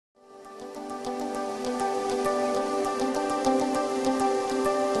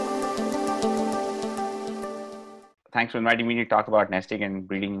Thanks for inviting me to talk about nesting and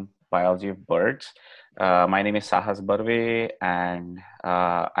breeding biology of birds. My name is Sahas Barve, and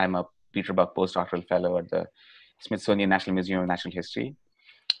I'm a Peter Buck postdoctoral fellow at the Smithsonian National Museum of Natural History.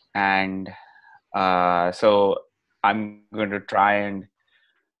 And so I'm going to try and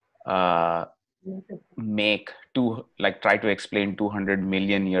uh, try to explain 200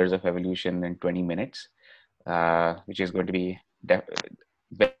 million years of evolution in 20 minutes, which is going to be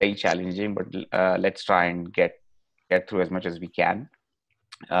very challenging, but let's try and get through as much as we can.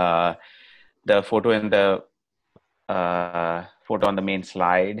 Uh, the photo in the photo on the main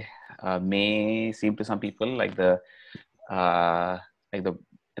slide may seem to some people uh, like the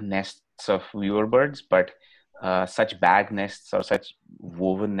nests of viewer birds, but such bag nests or such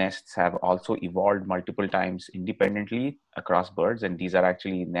woven nests have also evolved multiple times independently across birds, and these are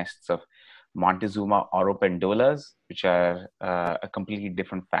actually nests of Montezuma oropendolas, which are a completely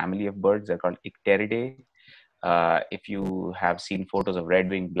different family of birds. They're called Icteridae. If you have seen photos of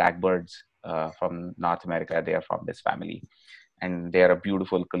red-winged blackbirds from North America, they are from this family. And they are a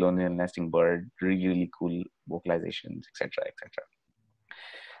beautiful colonial nesting bird, really, really cool vocalizations, etc., etc.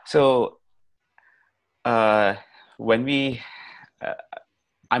 So when we, uh,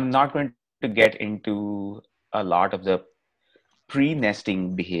 I'm not going to get into a lot of the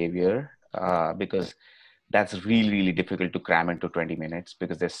pre-nesting behavior because that's really, really difficult to cram into 20 minutes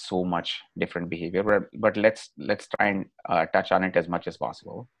because there's so much different behavior. But let's try and touch on it as much as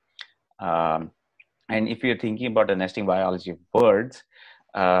possible. Um, and if you're thinking about the nesting biology of birds,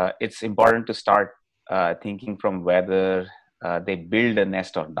 it's important to start thinking from whether they build a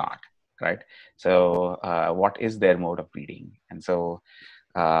nest or not, right? So what is their mode of breeding? And so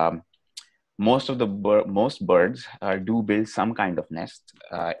um, most birds do build some kind of nest.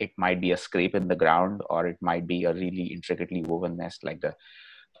 It might be a scrape in the ground, or it might be a really intricately woven nest like the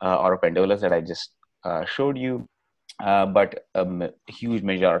oropendolas that I just showed you. But a huge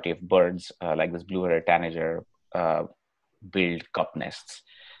majority of birds, like this blue-headed tanager, build cup nests.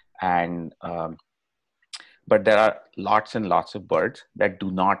 And but there are lots and lots of birds that do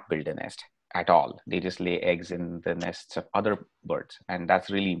not build a nest at all. They just lay eggs in the nests of other birds, and that's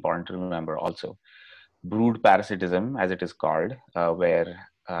really important to remember also. Brood parasitism, as it is called, where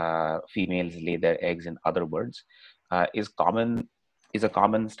females lay their eggs in other birds, is a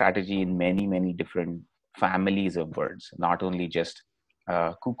common strategy in many different families of birds, not only just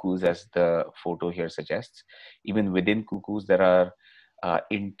cuckoos, as the photo here suggests. Even within cuckoos, there are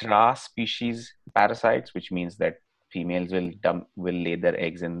intra-species parasites, which means that females will lay their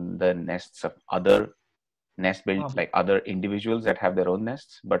eggs in the nests of other nest built like other individuals that have their own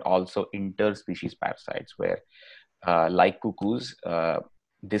nests, but also interspecies parasites where like cuckoos,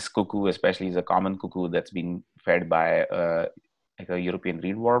 this cuckoo especially is a common cuckoo that's been fed by like a European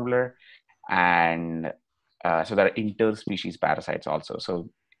reed warbler. And so there are interspecies parasites also. So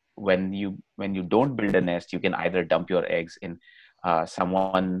when you don't build a nest, you can either dump your eggs in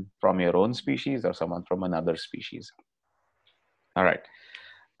someone from your own species or someone from another species. All right.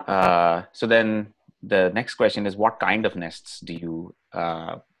 So then the next question is, what kind of nests do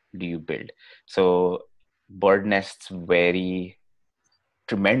you build? So bird nests vary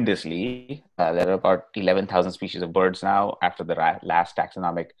tremendously. There are about 11,000 species of birds now after the last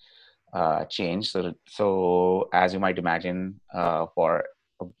taxonomic change. So as you might imagine, for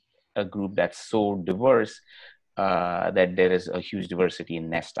a group that's so diverse, that there is a huge diversity in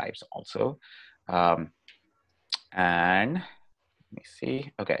nest types also. And let me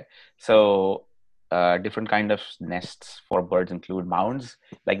see. Okay, so different kind of nests for birds include mounds,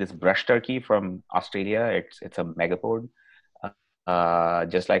 like this brush turkey from Australia. It's a megapode,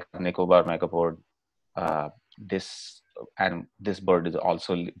 just like Nicobar megapode. This bird is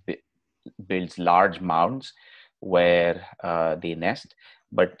also builds large mounds where they nest.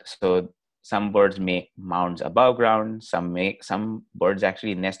 But so some birds make mounds above ground. Some birds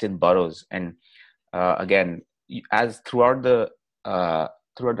actually nest in burrows. And again, as throughout the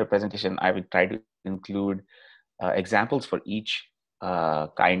presentation, I will try to include examples for each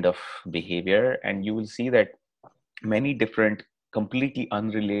kind of behavior, and you will see that many different, completely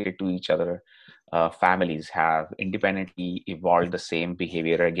unrelated to each other families have independently evolved the same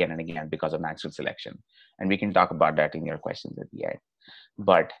behavior again and again because of natural selection. And we can talk about that in your questions at the end.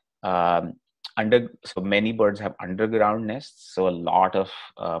 But so many birds have underground nests. So a lot of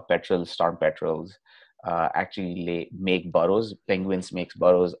petrels, storm petrels, actually make burrows. Penguins make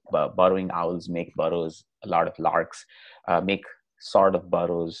burrows. Burrowing owls make burrows. A lot of larks make sort of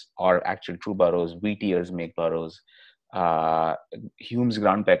burrows, or actual true burrows. Wheatears make burrows. Hume's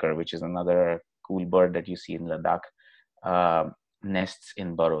groundpecker, which is another cool bird that you see in Ladakh, nests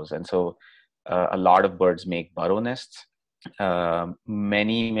in burrows. And so A lot of birds make burrow nests.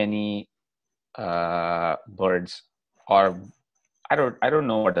 Many birds, or I don't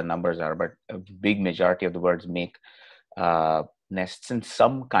know what the numbers are, but a big majority of the birds make nests in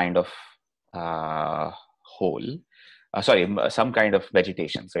some kind of uh, hole. Sorry, some kind of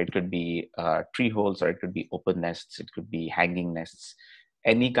vegetation. So it could be tree holes, or it could be open nests. It could be hanging nests.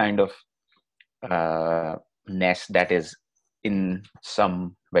 Any kind of nest that is in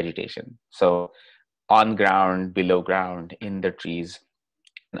some vegetation. So on ground, below ground, in the trees.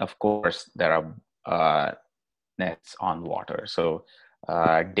 And of course, there are nests on water. So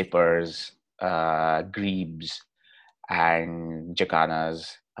dippers, grebes, and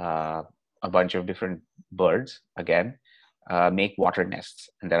jacanas, a bunch of different birds again make water nests.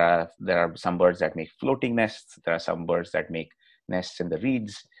 And there are some birds that make floating nests. There are some birds that make nests in the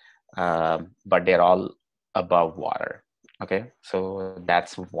reeds, but they're all above water. Okay, so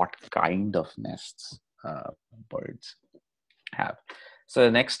that's what kind of nests birds have. So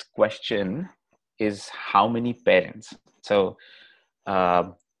the next question is how many parents? So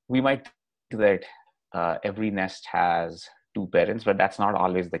we might think that every nest has two parents, but that's not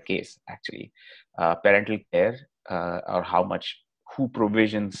always the case, actually. Parental care, or who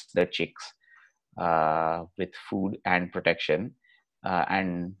provisions the chicks with food and protection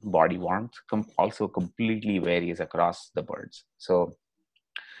and body warmth also completely varies across the birds. So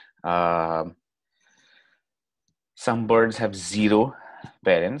um some birds have zero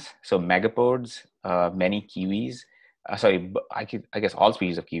parents. So megapodes, many kiwis, I guess all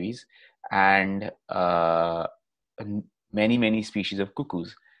species of kiwis, and many species of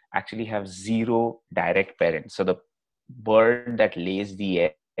cuckoos actually have zero direct parents. So the bird that lays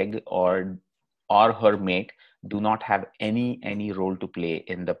the egg, or her mate, do not have any role to play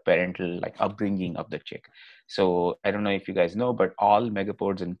in the parental like upbringing of the chick. So I don't know if you guys know, but all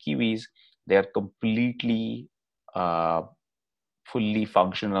megapodes and kiwis, they are completely uh, fully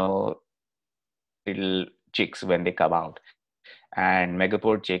functional little chicks when they come out. And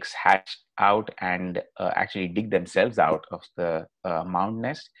megapode chicks hatch out and actually dig themselves out of the mound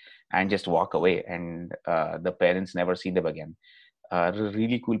nest and just walk away, and the parents never see them again. The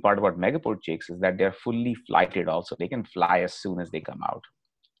really cool part about megapode chicks is that they're fully flighted also. They can fly as soon as they come out.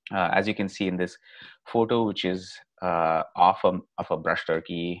 As you can see in this photo, which is of a brush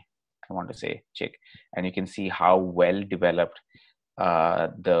turkey, I want to say chick, and you can see how well developed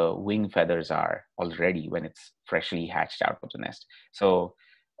the wing feathers are already when it's freshly hatched out of the nest. So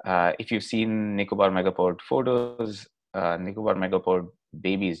if you've seen Nicobar megapode photos, Nicobar megapode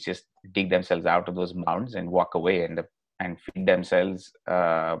babies just dig themselves out of those mounds and walk away and feed themselves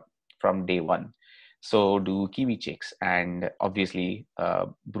from day one. So do kiwi chicks, and obviously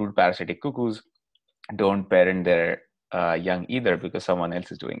brood parasitic cuckoos don't parent their young either because someone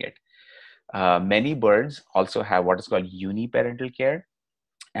else is doing it. Many birds also have what is called uniparental care,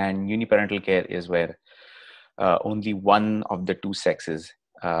 and uniparental care is where only one of the two sexes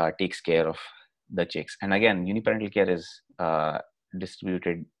takes care of the chicks. And again, uniparental care is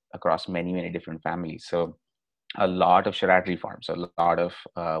distributed across many different families. So a lot of Shiratori farms, a lot of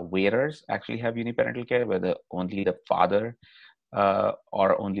wearers actually have uniparental care, where only the father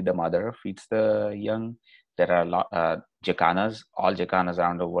or only the mother feeds the young. There are a lot jacanas. All jacanas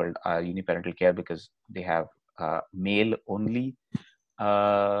around the world are uniparental care because they have male only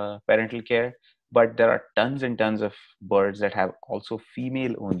parental care. But there are tons and tons of birds that have also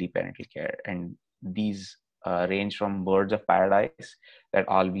female only parental care, and these range from birds of paradise that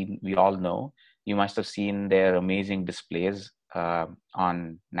all we all know. You must have seen their amazing displays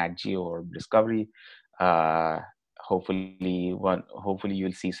on Nat Geo or Discovery. Uh, hopefully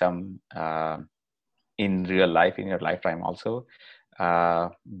you'll see some in real life in your lifetime also.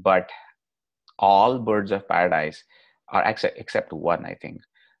 But all birds of paradise are except one, I think,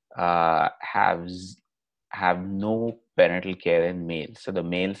 uh, have have no parental care in males. So the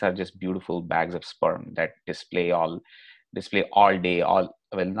males are just beautiful bags of sperm that display all day, all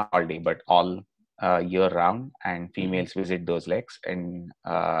well, not all day, but all year round. And females visit those legs and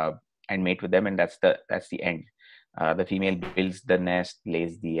mate with them, and that's the end. The female builds the nest,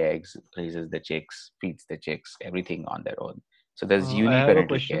 lays the eggs, raises the chicks, feeds the chicks, everything on their own. So there's I have a uniparental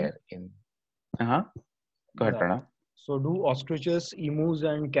question. care in. Uh-huh. Go ahead, Yeah. Pranav. So do ostriches, emus,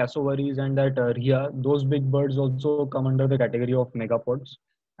 and cassowaries and that rhea, those big birds also come under the category of megapods?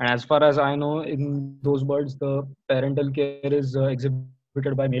 And as far as I know, in those birds, the parental care is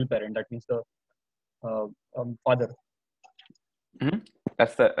exhibited by male parent. That means the father. Mhm.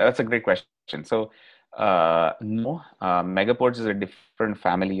 That's a great question. So, no, megapods is a different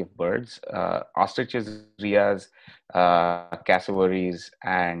family of birds. Ostriches, rheas, cassowaries,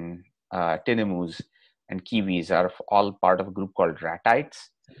 and tinamous, and kiwis are all part of a group called ratites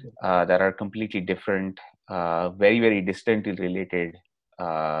that are completely different, very, very distantly related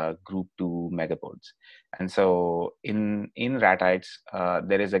group to megapods. And so in ratites,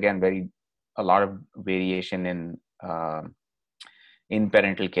 there is again a lot of variation in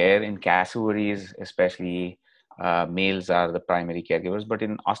parental care. In cassowaries, especially, males are the primary caregivers. But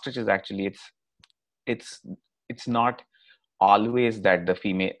in ostriches, actually, it's it's not always that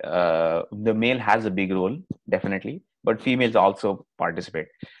the male has a big role, definitely, but females also participate.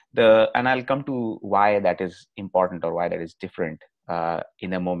 And I'll come to why that is important or why that is different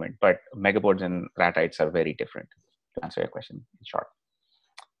in a moment. But megapods and ratites are very different. To answer your question in short,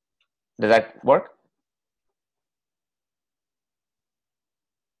 does that work?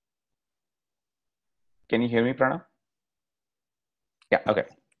 Can you hear me, Pranav? Yeah. Okay.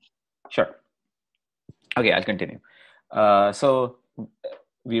 Sure. Okay, I'll continue. So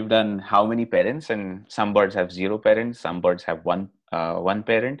we've done how many parents, and some birds have zero parents, some birds have one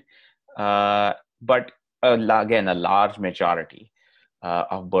parent, but again, a large majority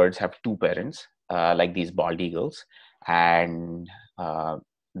of birds have two parents, like these bald eagles, and uh,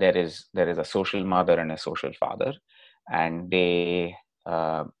 there is a social mother and a social father, and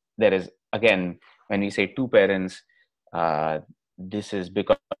uh, there is, again, when we say two parents, uh, this is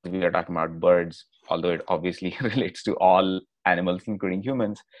because we are talking about birds, although it obviously relates to all animals, including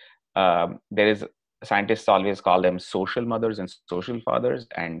humans. There is Scientists always call them social mothers and social fathers,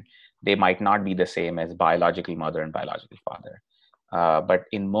 and they might not be the same as biological mother and biological father. But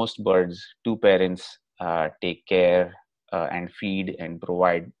in most birds, two parents take care and feed and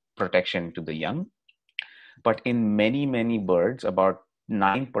provide protection to the young. But in many, many birds, about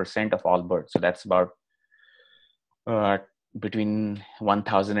 9% of all birds, so that's about uh, between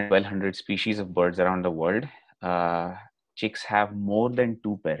 1,000 and 1,200 species of birds around the world, uh, chicks have more than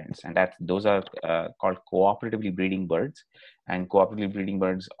two parents, and those are called cooperatively breeding birds. And cooperatively breeding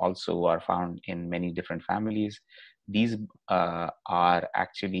birds also are found in many different families. These are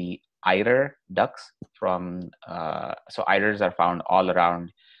actually eider ducks so eiders are found all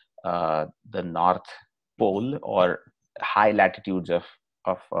around the North Pole or high latitudes of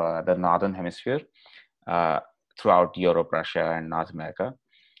the northern hemisphere, uh, throughout Europe, Russia, and North America,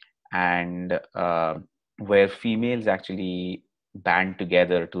 and where females actually band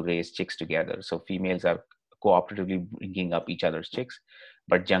together to raise chicks together. So females are cooperatively bringing up each other's chicks,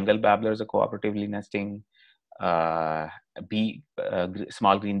 but jungle babblers are cooperatively nesting. Uh,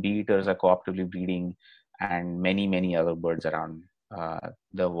 Small green bee eaters are cooperatively breeding, and many, many other birds around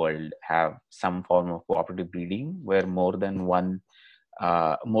the world have some form of cooperative breeding where more than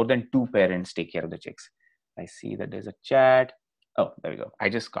two parents take care of the chicks. I see that there's a chat. Oh, there we go. I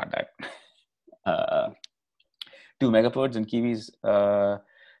just got that. Uh, Two megapods and kiwis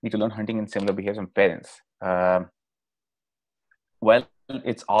need to learn hunting and similar behaviors from parents. Well,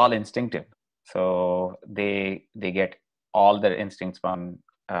 it's all instinctive. So they get all their instincts from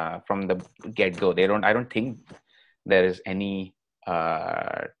the get go. They don't. I don't think there is any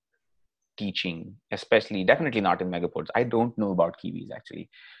teaching, especially definitely not in megapods. I don't know about kiwis actually.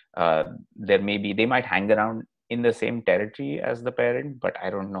 They might hang around in the same territory as the parent, but I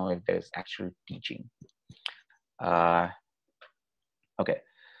don't know if there's actual teaching. Uh, okay,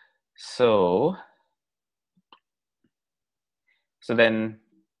 so then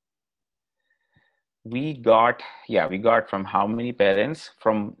we got from how many parents,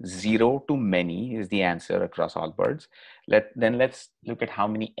 from zero to many is the answer across all birds. Let's look at how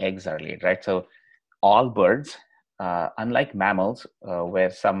many eggs are laid, right? So all birds, unlike mammals, where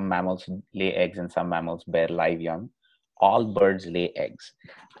some mammals lay eggs and some mammals bear live young, all birds lay eggs,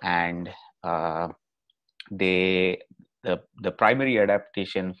 and uh, they the primary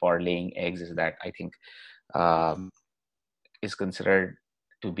adaptation for laying eggs is that, I think, um, is considered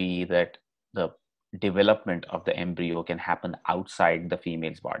to be that the development of the embryo can happen outside the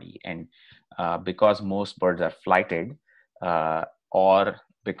female's body. And because most birds are flighted, or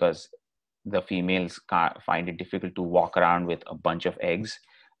because the females find it difficult to walk around with a bunch of eggs,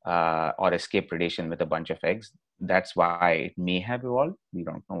 or escape predation with a bunch of eggs, that's why it may have evolved. We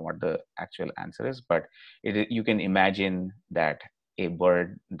don't know what the actual answer is, but you can imagine that a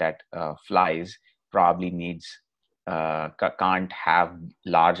bird that flies probably can't have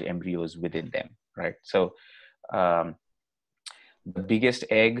large embryos within them, right? So um, the biggest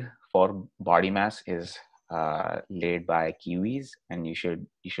egg for body mass is laid by kiwis, and you should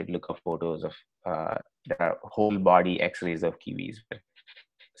look up photos of there are whole body X-rays of kiwis, where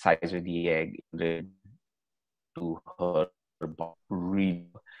size of the egg to her body really.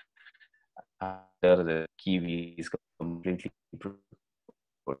 The kiwi is completely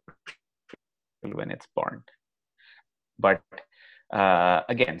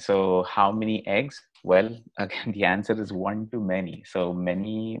again, so how many eggs? Well, again, the answer is one too many. So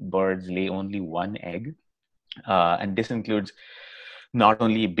many birds lay only one egg. And this includes not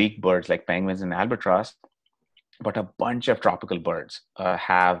only big birds like penguins and albatross, but a bunch of tropical birds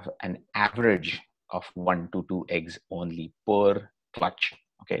have an average of 1 to 2 eggs only per clutch.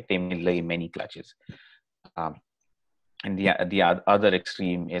 Okay, they may lay many clutches. Um, and the other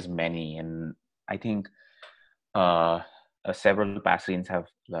extreme is many. And I think several passerines have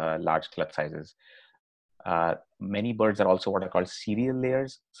large clutch sizes. Many birds are also what are called serial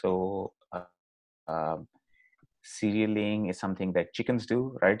layers. So serial laying is something that chickens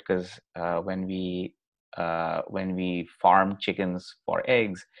do, right? Because when we farm chickens for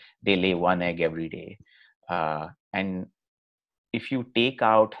eggs, they lay one egg every day. And if you take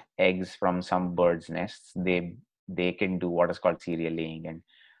out eggs from some birds' nests, they can do what is called serial laying.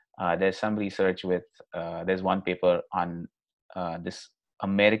 And there's some research with there's one paper on this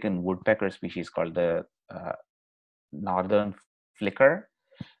American woodpecker species called the northern flicker.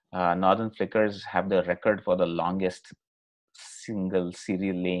 Northern flickers have the record for the longest single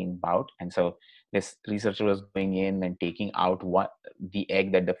serial laying bout. And so this researcher was going in and taking out the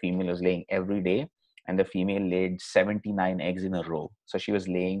egg that the female was laying every day, and the female laid 79 eggs in a row. So she was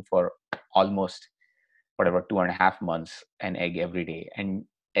laying for almost whatever 2.5 months an egg every day. And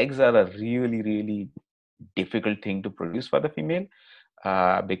eggs are a really, really difficult thing to produce for the female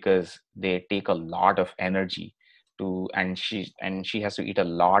because they take a lot of energy to, and she has to eat a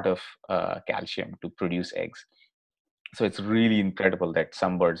lot of calcium to produce eggs. So it's really incredible that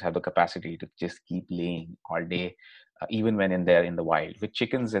some birds have the capacity to just keep laying all day, even when they're in the wild. With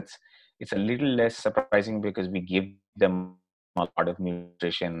chickens, it's a little less surprising because we give them a lot of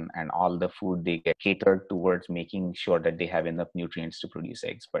nutrition, and all the food they get catered towards making sure that they have enough nutrients to produce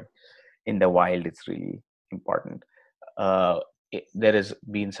eggs. But in the wild, it's really important. There has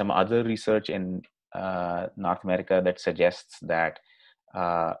been some other research in North America that suggests that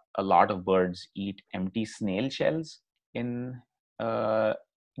a lot of birds eat empty snail shells in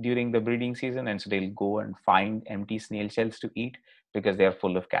during the breeding season, and so they'll go and find empty snail shells to eat because they are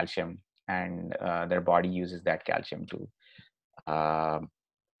full of calcium, and their body uses that calcium uh,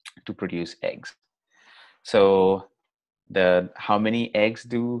 to produce eggs. So the how many eggs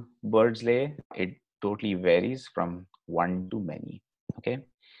do birds lay? It totally varies from one to many. Okay,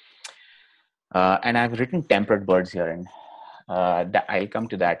 and I've written temperate birds here, and I'll come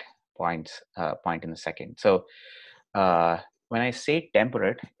to that point in a second. So uh, when I say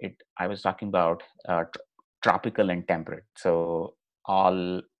temperate, I was talking about tropical and temperate. So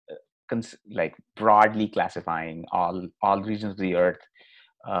all like broadly classifying all regions of the earth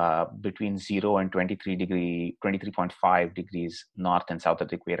between 0 and 23.5 degrees north and south of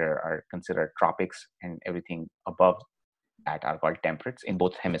the equator are considered tropics, and everything above that are called temperates in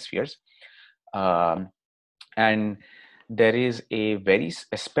both hemispheres. Um, and there is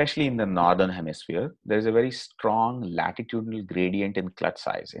especially in the northern hemisphere, there is a very strong latitudinal gradient in clutch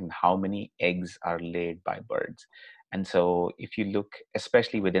size in how many eggs are laid by birds. And so if you look,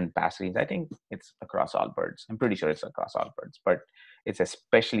 especially within passerines, I think it's across all birds. I'm pretty sure it's across all birds, but it's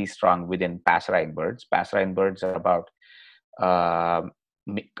especially strong within passerine birds. Passerine birds are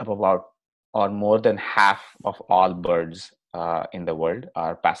make up about or more than half of all birds in the world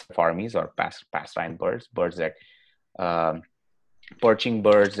are passeriformes or passerine birds, birds that um, perching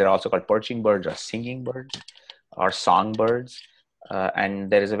birds. They're also called perching birds or singing birds or songbirds.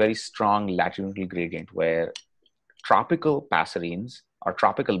 And there is a very strong latitudinal gradient where tropical passerines or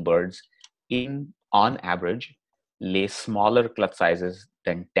tropical birds on average lay smaller clutch sizes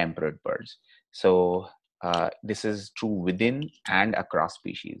than temperate birds. So this is true within and across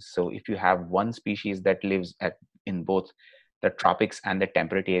species. So if you have one species that lives in both the tropics and the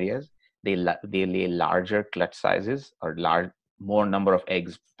temperate areas, they lay larger clutch sizes or more number of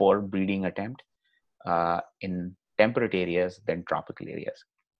eggs per breeding attempt in temperate areas than tropical areas.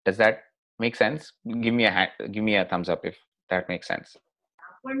 Does that make sense? Give me a thumbs up if that makes sense.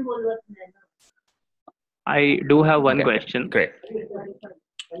 I do have one Okay, question. great.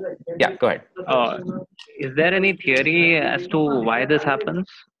 Yeah, go ahead. Uh, is there any theory as to why this happens?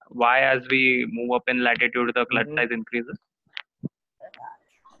 Why, as we move up in latitude, the clutch size increases?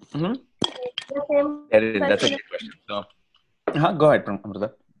 Mm-hmm. That's a great question. So, go ahead,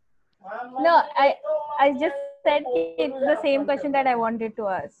 Amrita. No, I just said it's the same question that I wanted to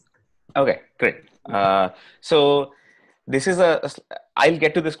ask. Okay, great. So this is I'll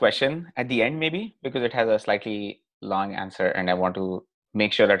get to this question at the end maybe because it has a slightly long answer, and I want to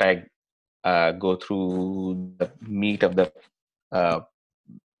make sure that I go through the meat of the uh,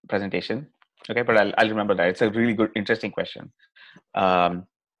 presentation. Okay, but I'll remember that. It's a really good, interesting question.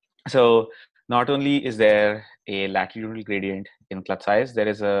 So not only is there a latitudinal gradient in clutch size, there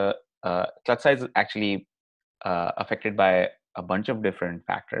is a clutch size is actually affected by a bunch of different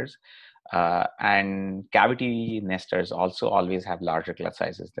factors. And cavity nesters also always have larger clutch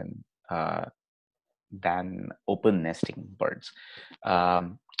sizes than open nesting birds.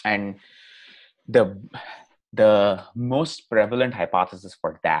 And the the most prevalent hypothesis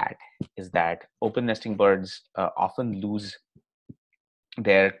for that is that open nesting birds often lose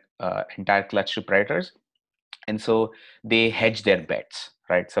their entire clutch to predators, and so they hedge their bets,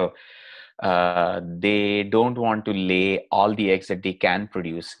 right? So they don't want to lay all the eggs that they can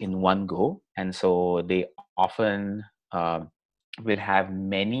produce in one go, and so they often will have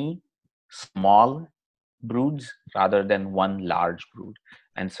many small broods rather than one large brood.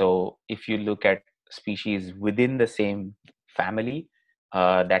 And so if you look at species within the same family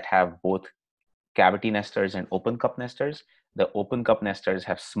that have both cavity nesters and open cup nesters, the open cup nesters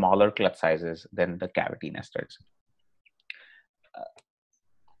have smaller clutch sizes than the cavity nesters.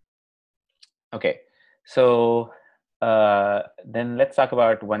 Okay, so then let's talk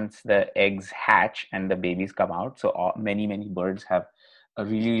about once the eggs hatch and the babies come out. So many birds have a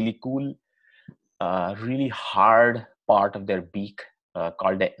really cool, really hard part of their beak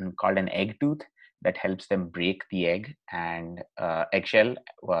called an egg tooth that helps them break the egg and eggshell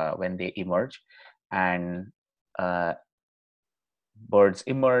when they emerge. And uh, birds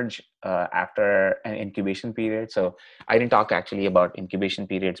emerge after an incubation period. So I didn't talk actually about incubation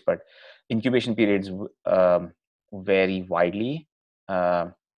periods, but incubation periods vary widely. Uh,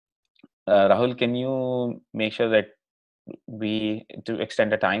 Rahul, can you make sure that we to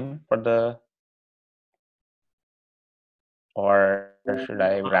extend the time for the, or should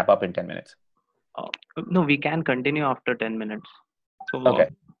I wrap up in 10 minutes? Uh, no, we can continue after 10 minutes. So, Okay.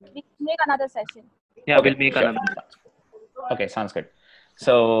 We can make another session. yeah, we'll Okay, make sure. another. Okay, sounds good.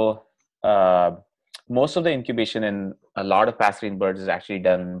 So most of the incubation in a lot of passerine birds is actually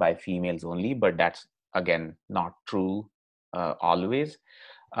done by females only, but that's again not true always.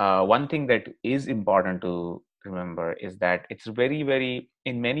 One thing that is important to remember is that it's very,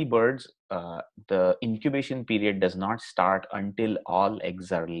 in many birds, the incubation period does not start until all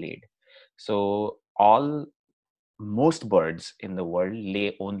eggs are laid. So most birds in the world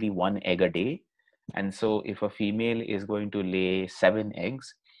lay only one egg a day. And so if a female is going to lay 7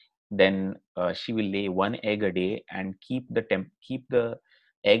 eggs, then she will lay one egg a day and keep the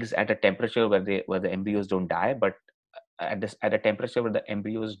eggs at a temperature where the embryos don't die, but at a temperature where the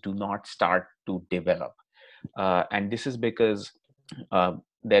embryos do not start to develop. And this is because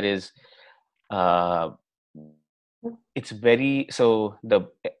there is uh, it's very so the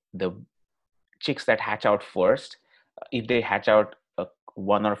chicks that hatch out first, if they hatch out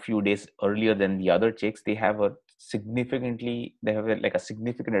one or a few days earlier than the other chicks, they have like a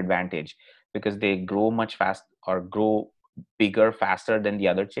significant advantage because they grow much fast or grow bigger faster than the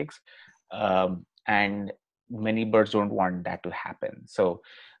other chicks. And many birds don't want that to happen. So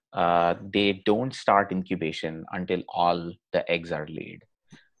they don't start incubation until all the eggs are laid.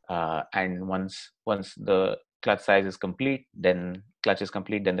 And once the clutch is complete, then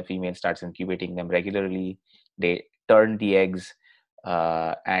the female starts incubating them regularly. They turn the eggs,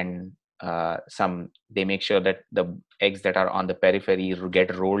 and they make sure that the eggs that are on the periphery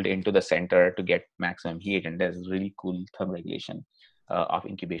get rolled into the center to get maximum heat. And there's really cool thermoregulation of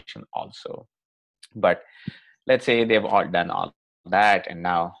incubation also. But let's say they've all done all that, and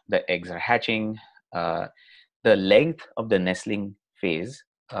now the eggs are hatching. uh, the length of the nestling phase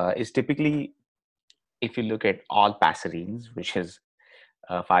is typically, if you look at all passerines, which is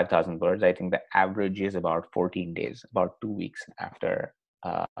 5,000 birds, I think the average is about 14 days, about 2 weeks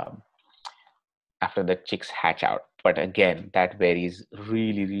um, after the chicks hatch out. But again, that varies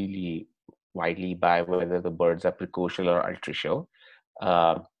really widely by whether the birds are precocial or altricial.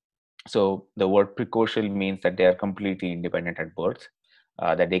 Um so the word precocial means that they are completely independent at birth,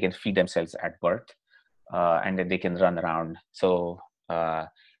 that they can feed themselves at birth, and that they can run around. So uh,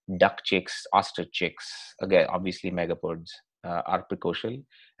 duck chicks, ostrich chicks, again, obviously megapods are precocial,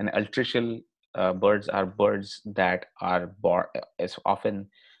 and altricial birds are birds that are as often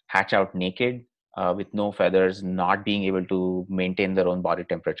hatch out naked, with no feathers, not being able to maintain their own body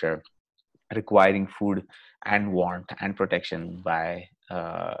temperature, requiring food and warmth and protection by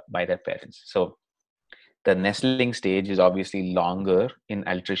their parents. So the nestling stage is obviously longer in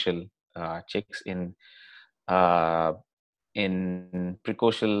altricial chicks. Uh, in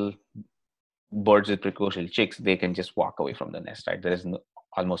precocial birds with precocial chicks, they can just walk away from the nest. Right, there is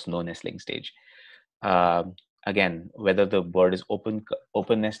almost no nestling stage. Again, whether the bird is open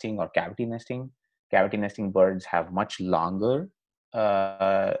nesting or cavity nesting birds have much longer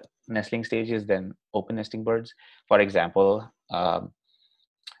nesting stages than open nesting birds. For example,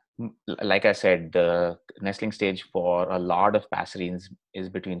 like I said, the nestling stage for a lot of passerines is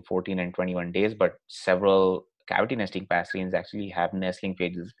between 14 and 21 days, but several cavity nesting passerines actually have nestling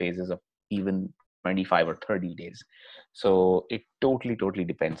phases of even 25 or 30 days. So it totally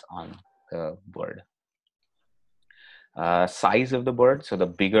depends on the bird. Size of the bird. So the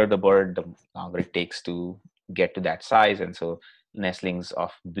bigger the bird, the longer it takes to get to that size. And so nestlings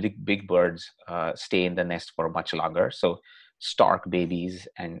of big birds stay in the nest for much longer. So stork babies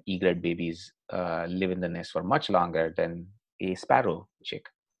and egret babies live in the nest for much longer than a sparrow chick.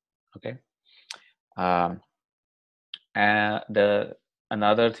 Okay. Um, the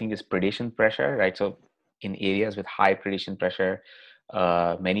another thing is predation pressure, right? So in areas with high predation pressure,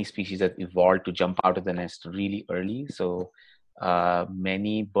 many species have evolved to jump out of the nest really early. So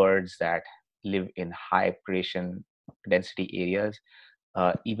many birds that live in high predation density areas,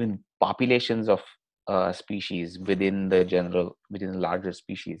 even populations of species within the larger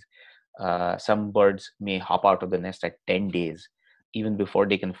species, some birds may hop out of the nest at 10 days even before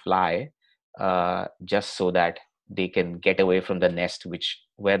they can fly, just so that they can get away from the nest, which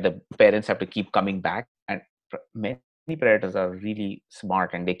where the parents have to keep coming back. And many predators are really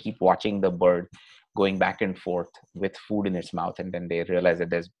smart, and they keep watching the bird going back and forth with food in its mouth, and then they realize that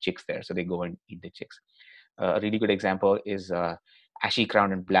there's chicks there, so they go and eat the chicks. A really good example is ashy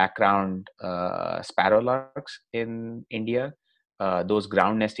crowned and black crowned sparrow larks in India. Those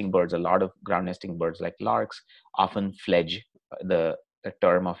ground nesting birds, a lot of ground nesting birds like larks, often fledge. The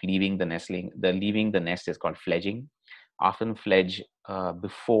term of leaving the nest is called fledging. Often fledge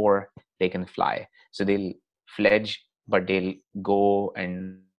before they can fly. So they'll fledge, but they'll go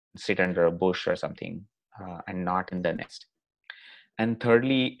and sit under a bush or something, and not in the nest. And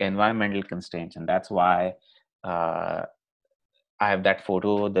thirdly, environmental constraints, and that's why uh, I have that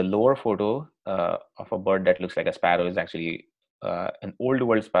photo. The lower photo of a bird that looks like a sparrow is actually an old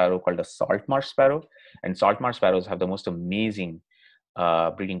world sparrow called a salt marsh sparrow. And salt marsh sparrows have the most amazing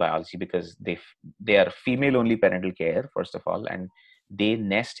breeding biology, because they are female only parental care, first of all, and they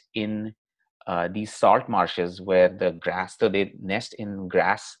nest in these salt marshes where the grass. So they nest in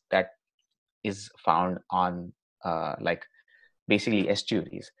grass that is found on like basically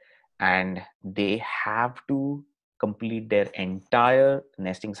estuaries, and they have to complete their entire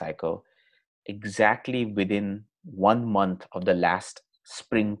nesting cycle exactly within 1 month of the last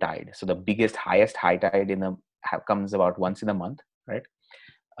spring tide. So the highest high tide comes about once in a month, right?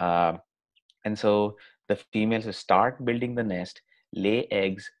 uh, and so the females will start building the nest, lay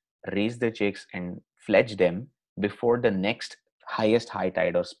eggs, raise the chicks, and fledge them before the next highest high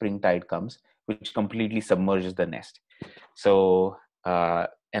tide or spring tide comes, which completely submerges the nest. So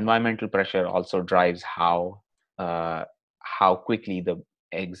environmental pressure also drives uh, how quickly the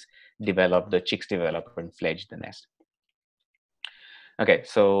eggs develop, the chicks develop and fledge the nest. Okay,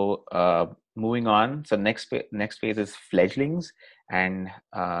 so moving on. So next phase is fledglings, and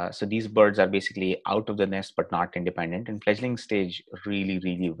so these birds are basically out of the nest but not independent. And fledgling stage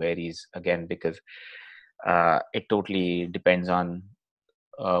really varies, again, because it totally depends on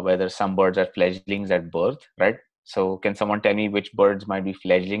whether some birds are fledglings at birth, right? So can someone tell me which birds might be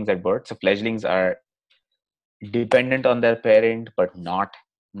fledglings at birth? So fledglings are dependent on their parent but not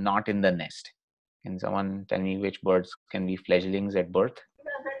in the nest. Can someone tell me which birds can be fledglings at birth?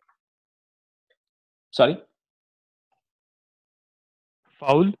 Sorry?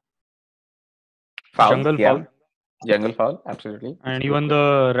 Fowl, Fowl, jungle yeah. fowl, Jungle fowl, absolutely. That's and a good even question.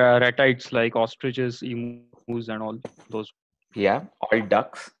 the ratites like ostriches, emus, and all those Yeah, all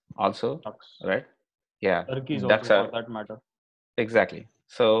ducks also, ducks. right? Yeah, Turkeys also, ducks for are that matter. exactly.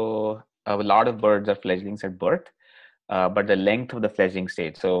 So a lot of birds are fledglings at birth, but the length of the fledgling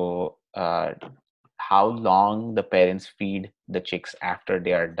stage. So how long the parents feed the chicks after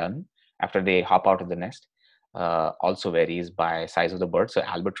they are done, after they hop out of the nest, also varies by size of the bird. So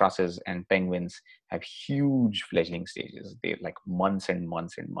albatrosses and penguins have huge fledgling stages. They like months and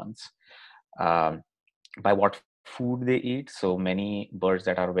months and months. Um, by what food they eat. So many birds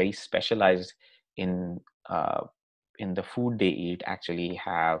that are very specialized in uh, in the food they eat actually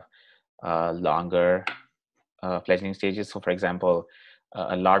have longer fledgling stages. So, for example,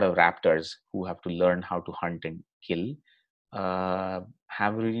 a lot of raptors who have to learn how to hunt and kill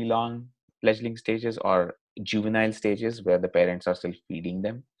have really long fledgling stages or juvenile stages where the parents are still feeding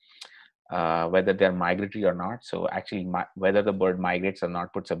them, whether they're migratory or not. So actually, whether the bird migrates or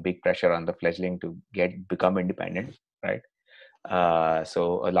not puts a big pressure on the fledgling to become independent, right?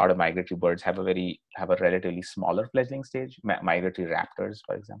 So a lot of migratory birds have a relatively smaller fledgling stage. Migratory raptors,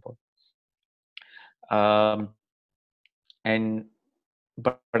 for example, um, and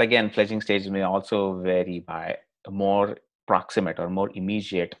but again, fledgling stages may also vary by more proximate or more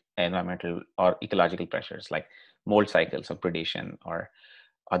immediate environmental or ecological pressures like mold cycles of predation or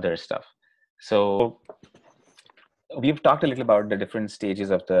other stuff. So we've talked a little about the different stages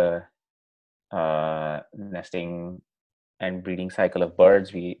of the nesting and breeding cycle of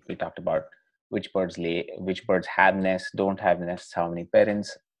birds. We talked about which birds lay, which birds have nests, don't have nests, how many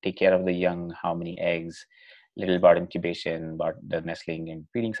parents take care of the young, how many eggs, little about incubation, about the nestling and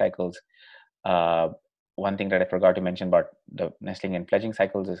breeding cycles. Uh, One thing that I forgot to mention about the nestling and fledging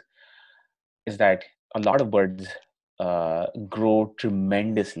cycles is that a lot of birds grow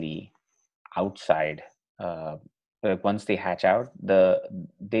tremendously outside. Uh, Once they hatch out,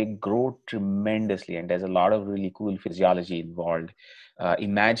 they grow tremendously, and there's a lot of really cool physiology involved.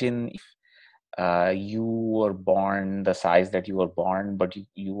 Imagine if you were born the size that you were born, but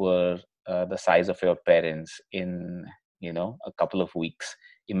you were the size of your parents in a couple of weeks.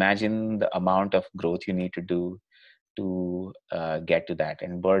 Imagine the amount of growth you need to do to get to that,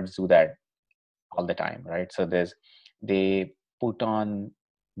 and birds do that all the time, right? So they put on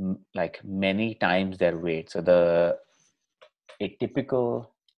like many times their weight. So a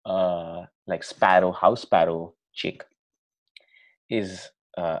typical like house sparrow chick is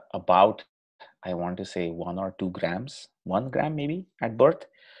about, I want to say, 1 or 2 grams, 1 gram maybe at birth.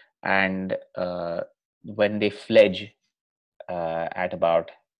 And when they fledge at about,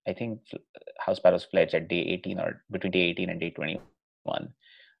 I think house sparrows fledge at day 18 or between day 18 and day 21,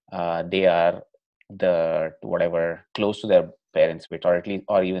 they are whatever close to their parents' weight, or at least,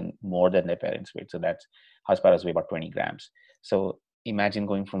 or even more than their parents' weight. So that's house sparrows weigh about 20 grams. So imagine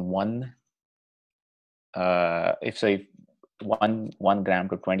going from if 1 gram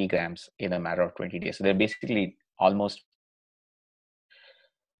to 20 grams in a matter of 20 days. So they're basically almost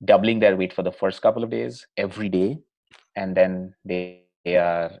doubling their weight for the first couple of days every day, and then they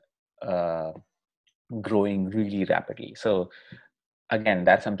are uh, growing really rapidly. So again,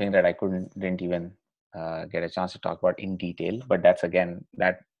 that's something that I didn't even get a chance to talk about in detail, but that's, again,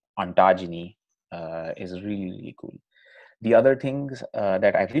 that ontogeny is really, really cool. The other things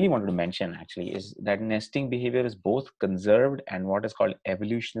that I really wanted to mention actually is that nesting behavior is both conserved and what is called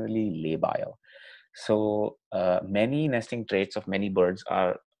evolutionarily labile. So many nesting traits of many birds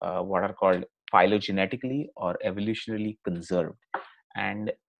are what are called phylogenetically or evolutionarily conserved.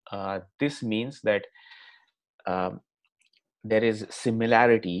 And this means that um, there is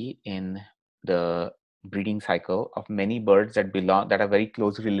similarity in the breeding cycle of many birds that are very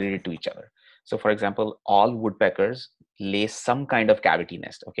closely related to each other. So for example, all woodpeckers lay some kind of cavity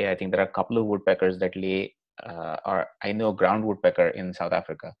nest. Okay, I think there are a couple of woodpeckers that lay or I know ground woodpecker in South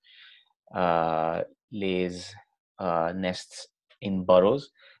Africa uh, lays nests in burrows,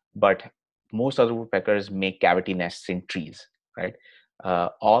 but most other woodpeckers make cavity nests in trees, right?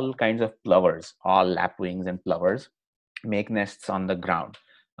 All kinds of plovers, all lapwings and plovers, make nests on the ground.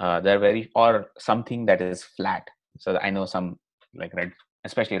 They're or something that is flat. So I know some, like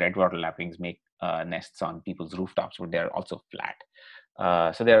especially redwater lapwings, make nests on people's rooftops, but they're also flat.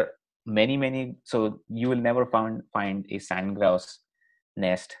 So there are many. So you will never find a sandgrouse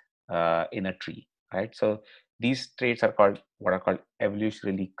nest in a tree, right? So these traits are what are called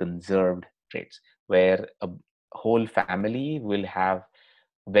evolutionarily conserved traits, where a whole family will have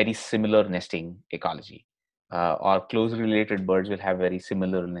very similar nesting ecology, or closely related birds will have very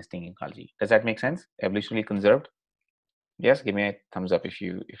similar nesting ecology. Does that make sense? Evolutionarily conserved? Yes, give me a thumbs up if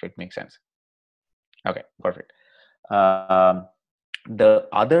it makes sense. Okay, perfect. Um, the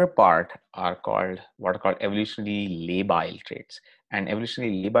other part are called what are called evolutionarily labile traits. And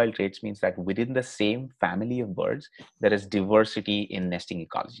evolutionarily labile traits means that within the same family of birds, there is diversity in nesting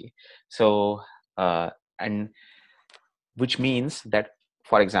ecology. So, and which means that,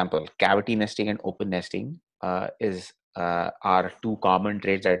 for example, cavity nesting and open nesting are two common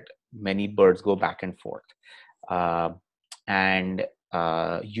traits that many birds go back and forth. Uh, and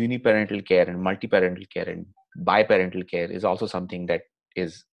uniparental care and multiparental care and biparental care is also something that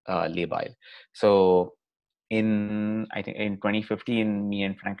is labile. So I think in 2015, me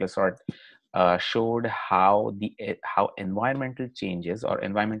and Frank Lessard showed how environmental changes or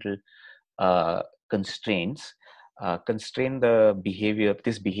environmental uh, constraints constrain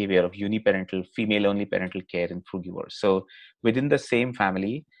this behavior of uniparental, female-only parental care in frugivores. So within the same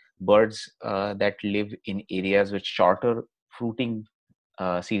family, birds that live in areas with shorter fruiting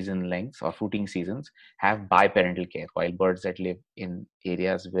season lengths or fruiting seasons have biparental care, while birds that live in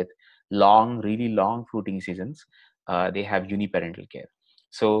areas with really long fruiting seasons, they have uniparental care.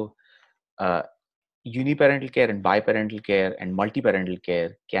 So uh, uniparental care and biparental care and multiparental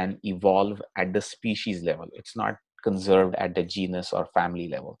care can evolve at the species level. It's not conserved at the genus or family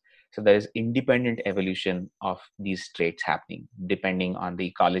level. So there is independent evolution of these traits happening depending on the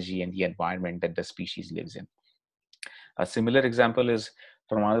ecology and the environment that the species lives in. A similar example is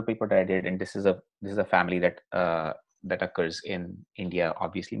from another paper that I did, and this is a family that occurs in India,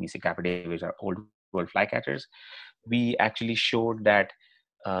 obviously Mysicapidae, which are old world flycatchers. We actually showed that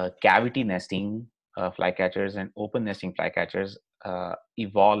cavity nesting flycatchers and open nesting flycatchers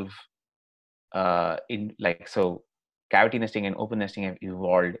evolve in like so. Cavity nesting and open nesting have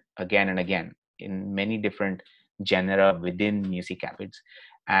evolved again and again in many different genera within Musicapids,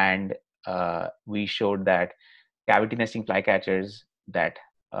 and we showed that cavity nesting flycatchers that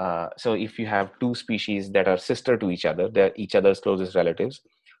so if you have two species that are sister to each other, they're each other's closest relatives.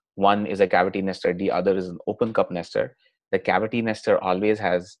 One is a cavity nester, the other is an open cup nester. The cavity nester always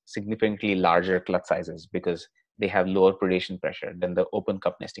has significantly larger clutch sizes because they have lower predation pressure than the open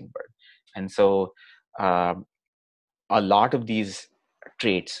cup nesting bird. And so um, a lot of these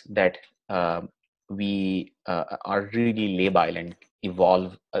traits that we are really labile and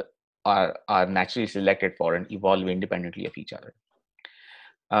evolve are naturally selected for and evolve independently of each other.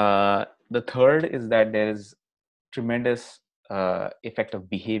 The third is that there is tremendous effect of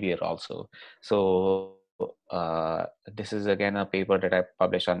behavior also. So this is again a paper that I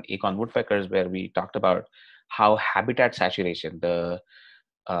published on acorn woodpeckers where we talked about how habitat saturation, the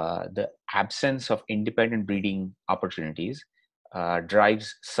absence of independent breeding opportunities,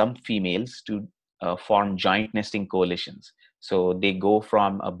 drives some females to form joint nesting coalitions. So they go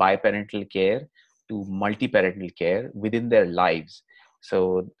from a biparental care to multi-parental care within their lives.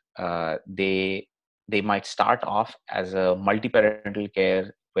 So they might start off as a multi-parental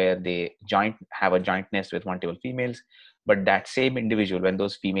care where they have a joint nest with multiple females, but that same individual, when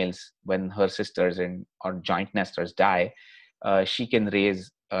those females, when her sisters and or joint nesters die, she can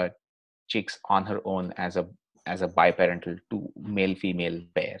raise chicks on her own as a biparental two male female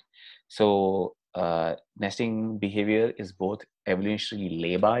pair. So nesting behavior is both evolutionarily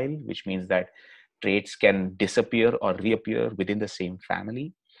labile, which means that traits can disappear or reappear within the same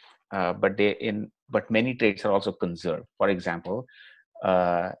family, but many traits are also conserved. For example,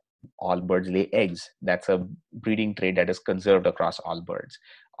 uh, all birds lay eggs. That's a breeding trait that is conserved across all birds.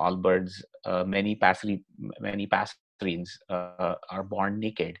 All birds, many passerines are born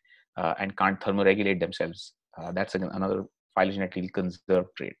naked and can't thermoregulate themselves. That's another phylogenetically conserved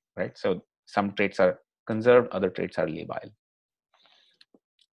trait, right? So some traits are conserved, other traits are labile.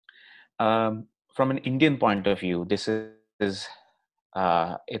 From an Indian point of view, this is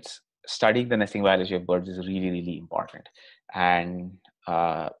it's studying the nesting biology of birds is really, really important. And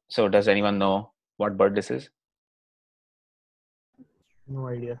so, does anyone know what bird this is? No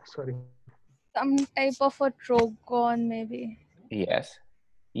idea. Sorry. Some type of a trogon, maybe. Yes,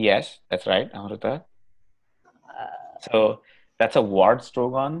 yes, that's right, Amrita. Uh, So that's a ward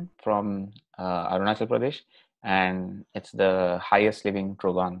trogon from Arunachal Pradesh, and it's the highest living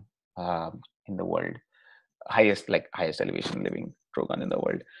trogon in the world. Highest elevation living trogon in the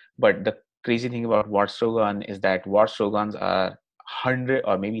world. But the crazy thing about ward trogon is that ward trogons are hundred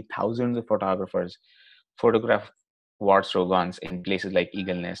or maybe thousands of photographers photograph ward trogons in places like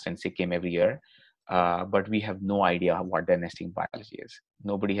Eagle Nest and Sikkim every year. But we have no idea what their nesting biology is.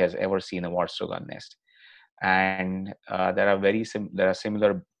 Nobody has ever seen a ward trogon nest, and there are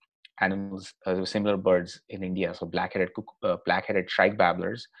similar animals, similar birds in India. So black-headed shrike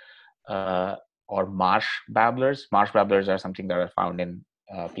babblers, uh, or marsh babblers. Marsh babblers are something that are found in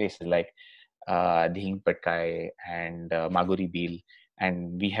places like Dhing Patkai and Maguri Beel,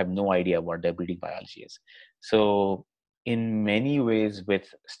 and we have no idea what their breeding biology is. So, in many ways,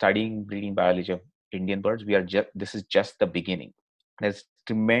 with studying breeding biology of Indian birds, this is just the beginning. There's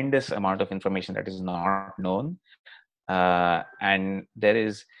tremendous amount of information that is not known, and there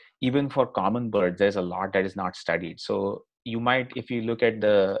is, even for common birds, there's a lot that is not studied. So you might, if you look at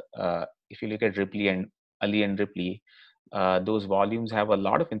Ripley and Ali and Ripley, those volumes have a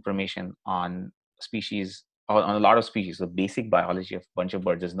lot of information on species, on a lot of species. The basic biology of a bunch of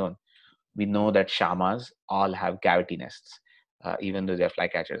birds is known. We know that shamas all have cavity nests, even though they're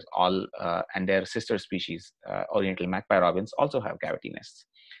flycatchers. And their sister species, Oriental magpie robins, also have cavity nests.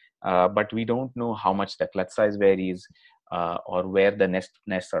 But we don't know how much the clutch size varies, or where the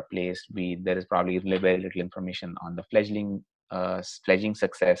nests are placed. There is probably very little information on the fledgling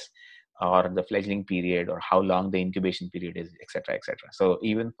success, or the fledgling period, or how long the incubation period is, etc., etc. So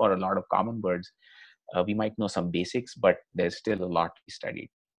even for a lot of common birds, we might know some basics, but there's still a lot to be studied.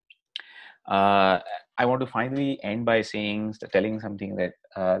 I want to finally end by telling something that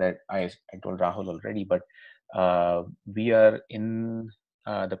I told Rahul already, but we are in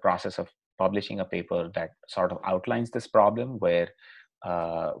the process of publishing a paper that sort of outlines this problem, where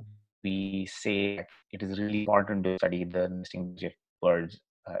we say that it is really important to study the nesting biology of birds,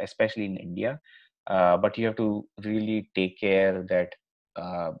 especially in India. But you have to really take care that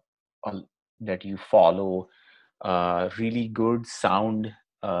that you follow really good, sound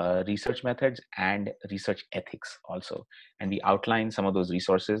research methods and research ethics also. And we outline some of those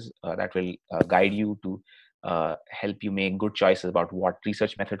resources that will guide you to help you make good choices about what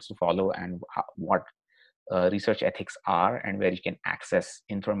research methods to follow and what research ethics are, and where you can access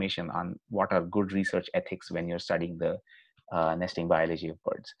information on what are good research ethics when you're studying the nesting biology of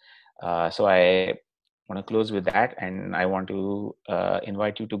birds. So I want to close with that, and I want to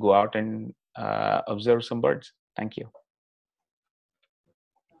invite you to go out and observe some birds. Thank you.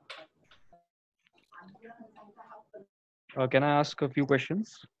 Can I ask a few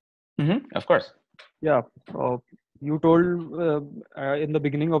questions? Of course. Yeah. You told in the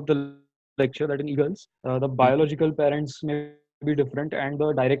beginning of the lecture that in eagles, the biological parents may be different and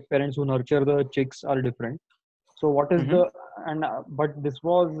the direct parents who nurture the chicks are different. So what is the but this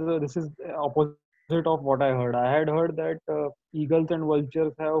is opposite of what I heard. I had heard that eagles and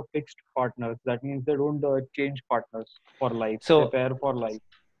vultures have fixed partners. That means they don't change partners for life. They So pair for life.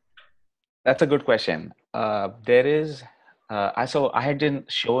 that's a good question. There is, I had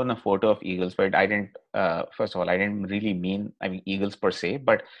didn't shown a photo of eagles, but I didn't. First of all, I didn't really mean, I mean, eagles per se,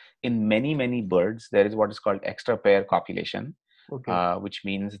 but in many birds there is what is called extra pair copulation, Okay. which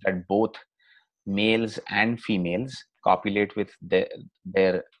means that both males and females copulate with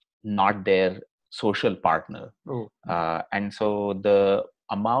their not their social partner, Oh. and so the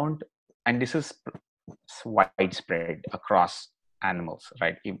amount, and this is widespread across animals,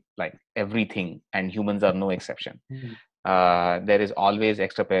 right? Like everything, and humans are no exception. There is always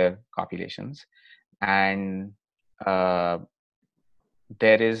extra pair copulations, and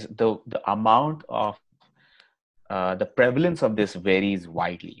there is the amount of the prevalence of this varies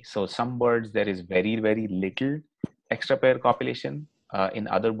widely. So some birds there is very little extra pair copulation. In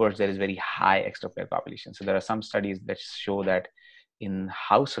other birds there is very high extra pair copulation. So there are some studies that show that in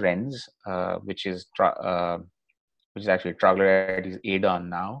house wrens, which is actually Troglodytes adon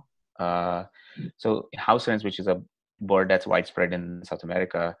now. So in house wrens, which is a bird that's widespread in South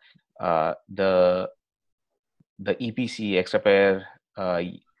America, the EPC extra pair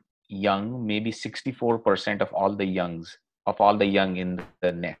young, maybe 64% of all the young in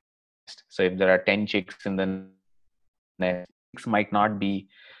the nest. So if there are 10 chicks in the nest, 6 might not be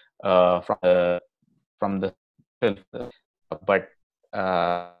from the but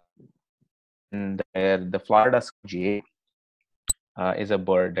and the Florida jay is a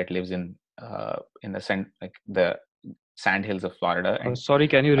bird that lives in the sand hills of Florida, and Sorry,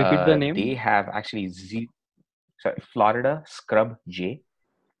 can you repeat the name? they have actually Florida scrub jay.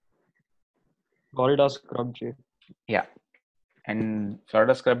 Florida scrub jay. Yeah, and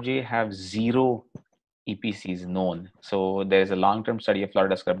Florida scrub jay have 0 EPCs known. So there is a long-term study of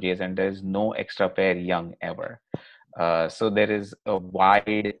Florida scrub jays, and there is no extra pair young ever. So there is a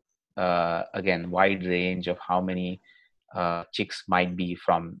wide range of how many chicks might be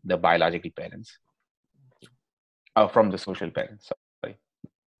from the biological parents, from the social parents. Sorry.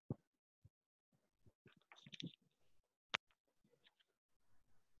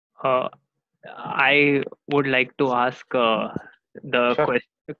 I would like to ask the Sure.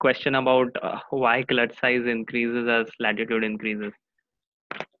 question about why clutch size increases as latitude increases.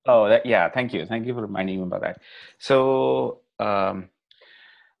 Oh, thank you for reminding me about that. So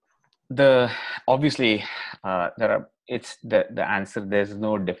obviously it's the answer. There's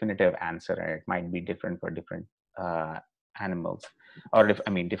no definitive answer, and it might be different for different animals, or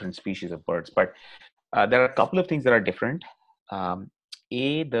different species of birds. But there are a couple of things that are different.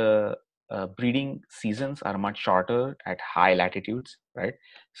 The breeding seasons are much shorter at high latitudes, right?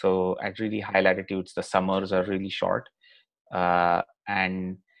 So at really high latitudes, the summers are really short,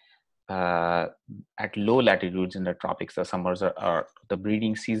 and at low latitudes in the tropics, the summers are the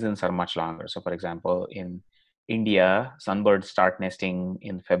breeding seasons are much longer. So, for example, in India, sunbirds start nesting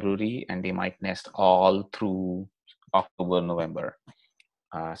in February, and they might nest all through October, November.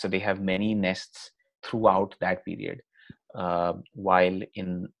 So they have many nests throughout that period. While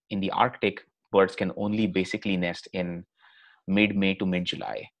in the Arctic, birds can only basically nest in mid-May to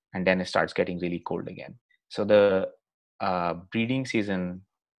mid-July, and then it starts getting really cold again. So the breeding season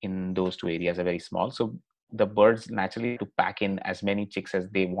in those two areas are very small. So the birds naturally have to pack in as many chicks as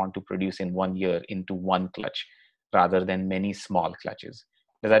they want to produce in 1 year into one clutch, rather than many small clutches.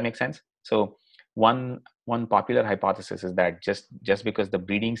 Does that make sense? So one popular hypothesis is that just because the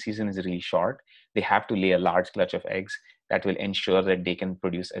breeding season is really short, they have to lay a large clutch of eggs. that will ensure that they can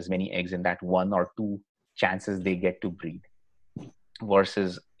produce as many eggs in that 1 or 2 chances they get to breed,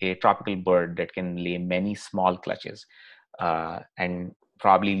 versus a tropical bird that can lay many small clutches and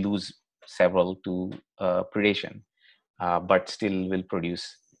probably lose several to predation, but still will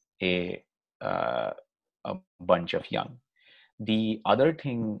produce a, uh, a bunch of young. The other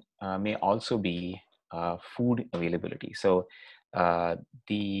thing may also be food availability. So uh,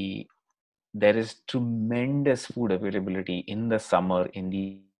 the there is tremendous food availability in the summer in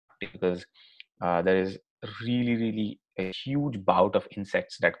the Arctic, because there is really a huge bout of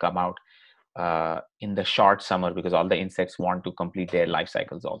insects that come out in the short summer, because all the insects want to complete their life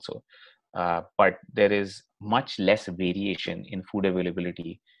cycles also. But there is much less variation in food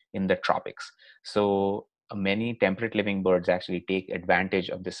availability in the tropics. So many temperate living birds actually take advantage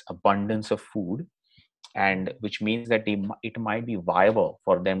of this abundance of food, and which means that it might be viable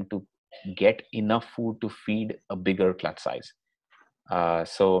for them to get enough food to feed a bigger clutch size.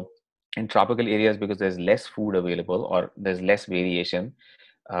 So in tropical areas, because there's less food available or there's less variation,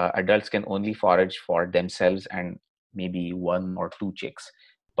 adults can only forage for themselves and maybe 1 or 2 chicks.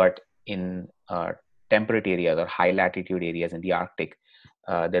 But in temperate areas or high latitude areas in the Arctic,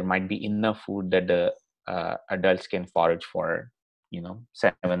 there might be enough food that the adults can forage for,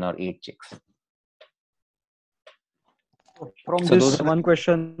 7 or 8 chicks. From So those this, are the. one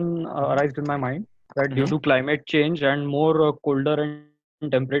question arises in my mind, that due Mhm, to climate change and more colder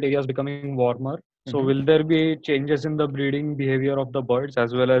and temperate areas becoming warmer, so will mhm. there be changes in the breeding behavior of the birds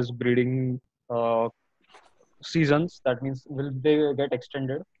as well as breeding uh, seasons? That means will they get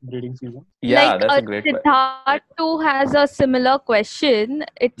extended breeding season? Yeah, Like that's a great question. Siddharth too has a similar question.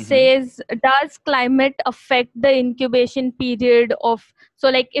 It Mhm. says, does climate affect the incubation period of, so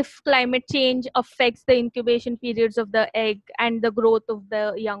like if climate change affects the incubation periods of the egg and the growth of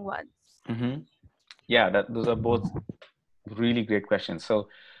the young ones? Mhm. Yeah, those are both really great questions. So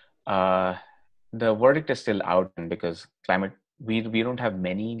uh, the verdict is still out, and because climate, we don't have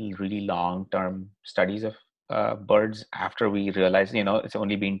many really long term studies of birds. After we realized, it's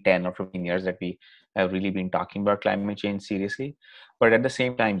only been 10 or 15 years that we have really been talking about climate change seriously. But at the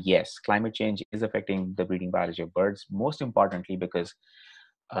same time, yes, climate change is affecting the breeding biology of birds, most importantly because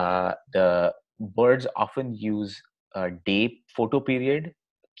the birds often use day photoperiod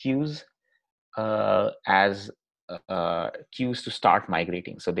cues as cues to start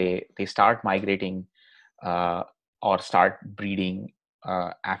migrating. So they start migrating uh, or start breeding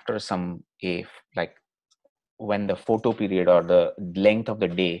after some a like when the photo period or the length of the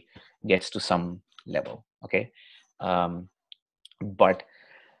day gets to some level. Okay, um, but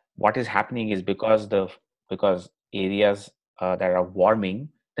what is happening is because areas that are warming,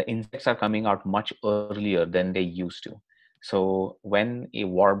 the insects are coming out much earlier than they used to. So when a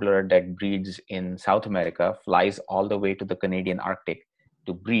warbler that breeds in South America flies all the way to the Canadian Arctic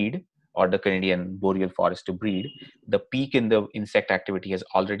to breed, or the Canadian boreal forest to breed, the peak in the insect activity has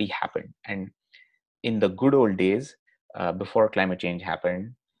already happened. And in the good old days, before climate change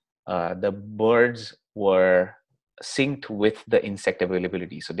happened, the birds were synced with the insect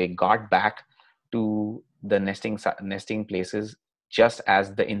availability. So they got back to the nesting places just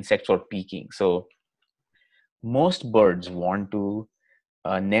as the insects were peaking. So most birds want to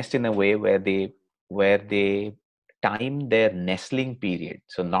nest in a way where they time their nestling period.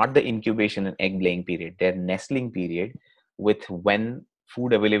 So not the incubation and egg laying period, their nestling period with when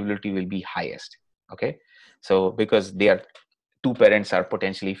food availability will be highest. Okay, so because they are two parents are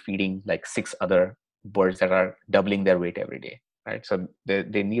potentially feeding like 6 other birds that are doubling their weight every day, right? So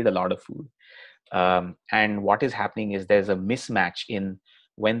they need a lot of food. And what is happening is there's a mismatch in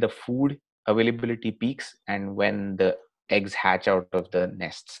when the food availability peaks and when the eggs hatch out of the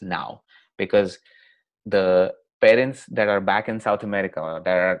nests now, because the parents that are back in South America,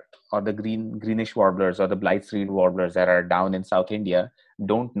 or the greenish warblers or the Blythe-Reed warblers that are down in South India,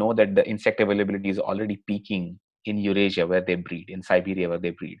 don't know that the insect availability is already peaking in Eurasia where they breed, in Siberia where they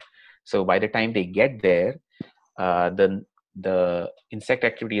breed. So by the time they get there, the insect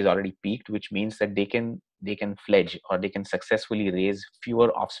activity is already peaked, which means that they can fledge, or they can successfully raise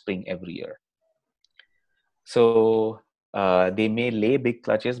fewer offspring every year. So they may lay big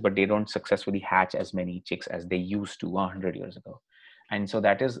clutches, but they don't successfully hatch as many chicks as they used to 100 years ago. And so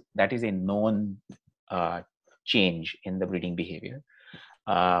that is a known uh, change in the breeding behavior.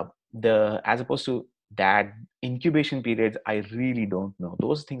 The As opposed to that, incubation periods, I really don't know.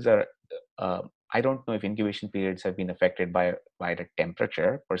 Those things are uh, I don't know if incubation periods have been affected by the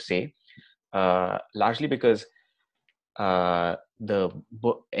temperature per se, largely because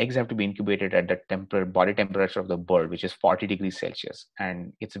eggs have to be incubated at the body temperature of the bird, which is 40 degrees Celsius,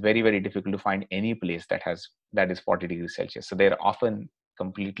 and it's very, very difficult to find any place that is 40 degrees Celsius. So they're often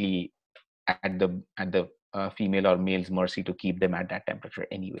completely at the female or male's mercy to keep them at that temperature,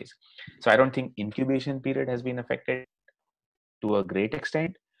 anyways. So I don't think incubation period has been affected to a great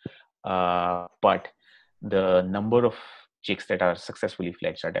extent, but the number of chicks that are successfully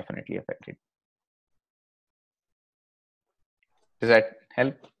fledged are definitely affected. Does that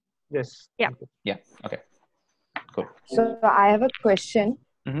help? Yes. Yeah. Thank you. Yeah. Okay. Cool. So I have a question.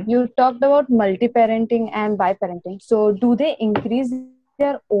 Mhm. You talked about multi-parenting and bi-parenting. So do they increase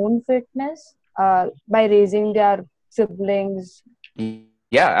their own fitness by raising their siblings?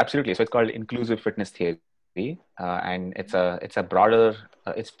 Yeah, absolutely. So it's called inclusive fitness theory, and it's a broader.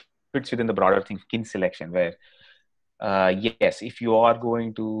 It fits within the broader thing, kin selection, where yes, if you are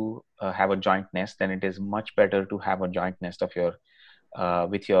going to have a joint nest, then it is much better to have a joint nest of your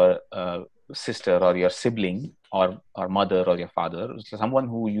with your sister or your sibling or mother or your father, so someone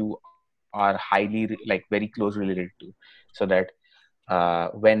who you are highly like very close related to, so that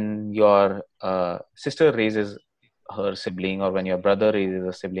when your sister raises her sibling, or when your brother raises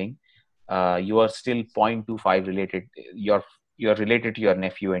a sibling, you are still 0.25 related. You're related to your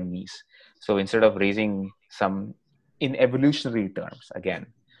nephew and niece. So instead of raising some, in evolutionary terms, again,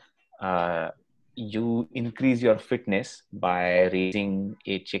 uh, you increase your fitness by raising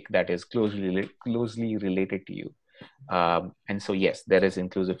a chick that is closely related to you. And so yes, there is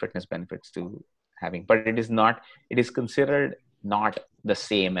inclusive fitness benefits to having, but it is considered not the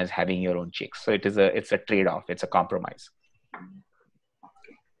same as having your own chicks. So it's a trade-off, it's a compromise.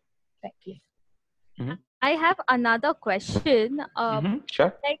 Thank you. I have another question.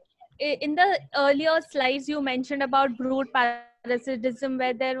 Sure. Like in the earlier slides, you mentioned about brood parasitism,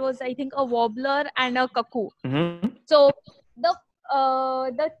 where there was, I think, a wobbler and a cuckoo. So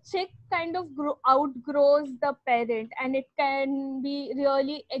the chick kind of outgrows the parent, and it can be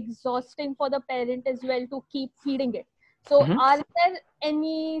really exhausting for the parent as well to keep feeding it. So are there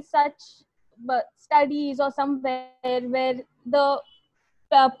any such studies or somewhere where the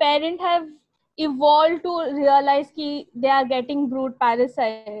parent have evolved to realize that they are getting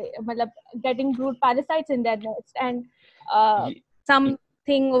getting brood parasites in their nest, and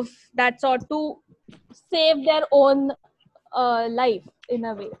something of that sort to save their own life in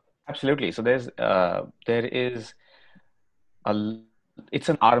a way? Absolutely. So there is it's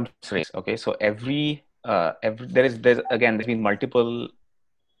an arms race. Okay, so there's been multiple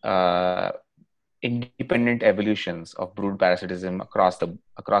uh, independent evolutions of brood parasitism across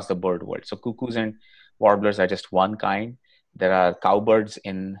the bird world. So cuckoos and warblers are just one kind. There are cowbirds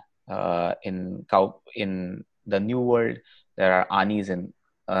in the New World. There are anis in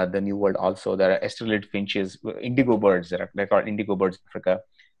the New World also. There are estrelid finches, indigo birds. They're called indigo birds in Africa.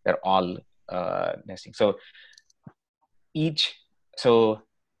 They're all nesting. So each so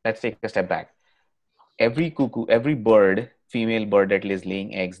let's take a step back. Every female bird that is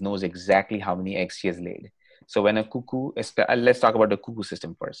laying eggs knows exactly how many eggs she has laid. So when a cuckoo, let's talk about the cuckoo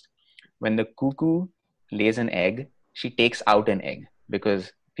system first. When the cuckoo lays an egg, she takes out an egg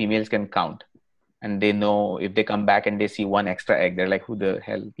because females can count, and they know if they come back and they see one extra egg, they're like, who the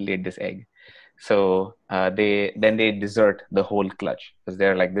hell laid this egg? So they desert the whole clutch because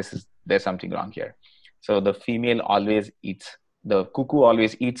they're like, there's something wrong here. So the cuckoo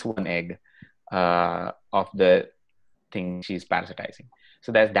always eats one egg of the thing she's parasitizing.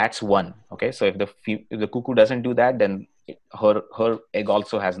 So that's one. Okay, so if the cuckoo doesn't do that, then her egg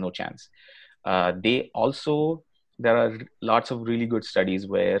also has no chance. There are lots of really good studies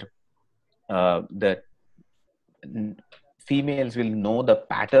where the females will know the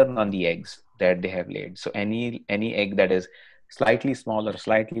pattern on the eggs that they have laid. So any egg that is slightly smaller,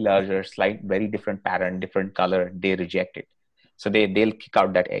 slightly larger, very different pattern, different color, they reject it. So they'll kick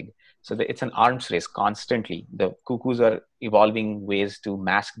out that egg. So it's an arms race constantly. The cuckoos are evolving ways to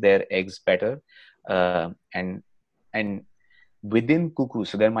mask their eggs better, and within cuckoos,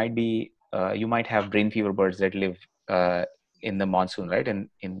 so there might be you might have brain fever birds that live in the monsoon, right? In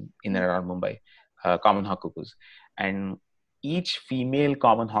and around Mumbai, common hawk cuckoos, and each female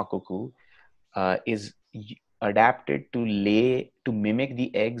common hawk cuckoo is adapted to mimic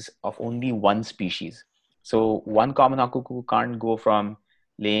the eggs of only one species. So one common hawk cuckoo can't go from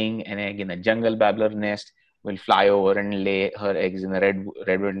laying an egg in a jungle babbler nest, will fly over and lay her eggs in a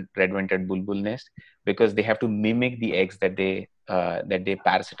red-winged bulbul nest, because they have to mimic the eggs that they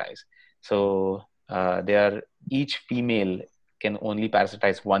parasitize. So each female can only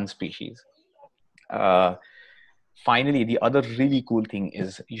parasitize one species. Finally, the other really cool thing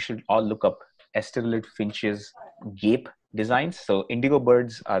is you should all look up esterlid finches gape designs. So indigo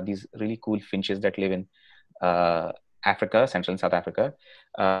birds are these really cool finches that live in Africa, Central and South Africa.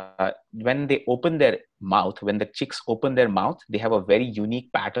 When they open their mouth, when the chicks open their mouth, they have a very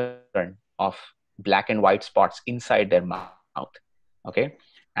unique pattern of black and white spots inside their mouth. Okay,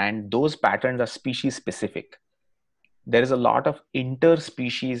 and those patterns are species specific. There is a lot of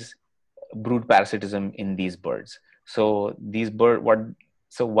interspecies brood parasitism in these birds. So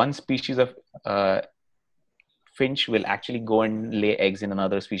one species of finch will actually go and lay eggs in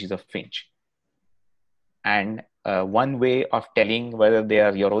another species of finch. And one way of telling whether they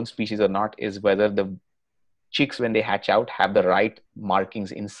are your own species or not is whether the chicks, when they hatch out, have the right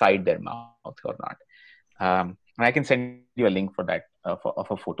markings inside their mouth or not. And I can send you a link for that, of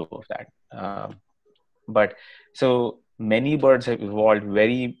a photo of that. But so many birds have evolved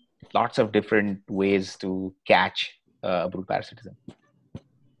lots of different ways to catch brood parasitism.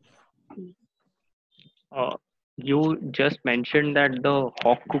 You just mentioned that the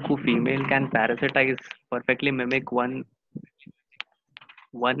hawk cuckoo female can parasitize, perfectly mimic one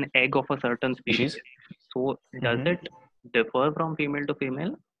egg of a certain species. So does it differ from female to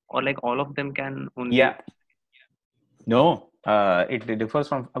female, or like all of them can only? Yeah. No, it differs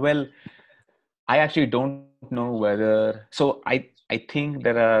from, well, I actually don't know whether, so I think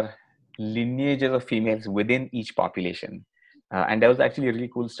there are lineages of females within each population. And there was actually a really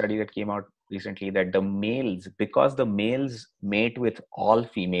cool study that came out recently that the males, because the males mate with all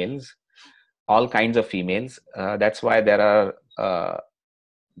females, all kinds of females, that's why there are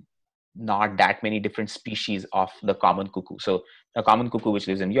not that many different species of the common cuckoo. So a common cuckoo which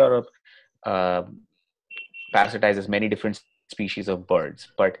lives in Europe parasitizes many different species of birds,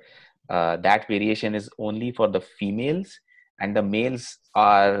 but that variation is only for the females, and the males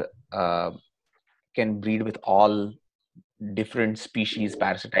are can breed with all different species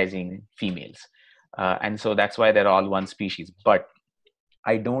parasitizing females, and so that's why they're all one species. But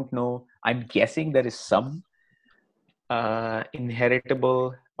I don't know. I'm guessing there is some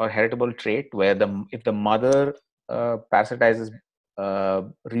inheritable or heritable trait where if the mother parasitizes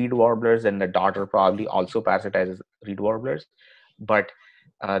reed warblers, and the daughter probably also parasitizes reed warblers. But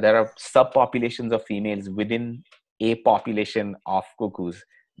there are subpopulations of females within a population of cuckoos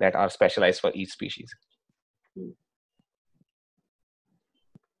that are specialized for each species.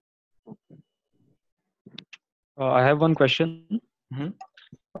 I have one question. Mm-hmm.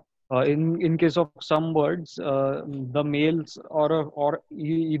 In case of some birds, the males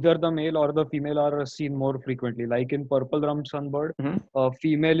either the male or the female are seen more frequently. Like in purple rump sunbird,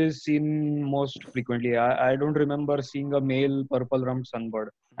 female is seen most frequently. I don't remember seeing a male purple rump sunbird.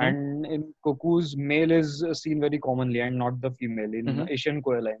 And in cuckoos, male is seen very commonly and not the female. In Asian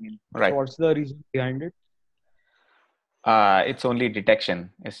quail, I mean. Right. So what's the reason behind it? It's only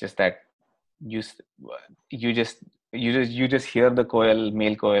detection. It's just that you just hear the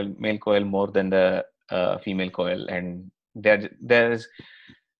male coil more than the female coil, and there's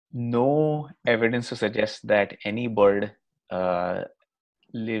no evidence to suggest that any bird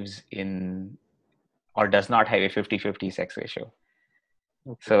lives in or does not have a 50-50 sex ratio.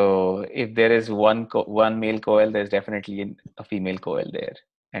 Okay. So if there is one male coil, there's definitely a female coil there,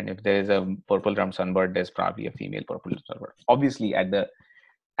 and if there is a purple rump sunbird, there's probably a female purple rump sunbird. Obviously, at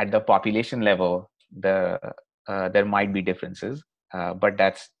the population level, there might be differences, but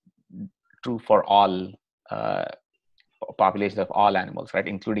that's true for all populations of all animals, right,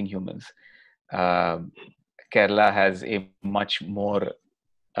 including humans. Kerala has a much more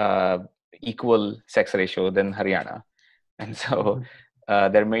equal sex ratio than Haryana, and so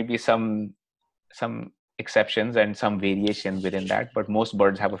there may be some exceptions and some variation within that, but most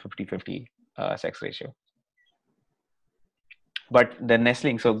birds have a 50-50 sex ratio. But the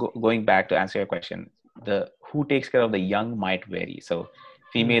nestling, so going back to answer your question, who takes care of the young might vary. So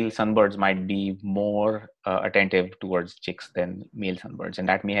female sunbirds might be more attentive towards chicks than male sunbirds, and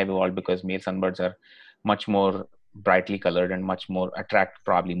that may have evolved because male sunbirds are much more brightly colored and much more attract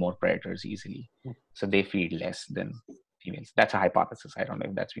probably more predators easily, so they feed less than females. That's a hypothesis. I don't know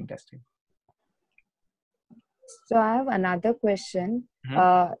if that's been tested. So I have another question.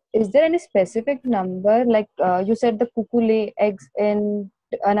 Is there any specific number, like you said the cuckoo lay eggs in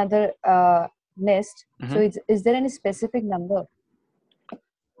another nest, so is there any specific number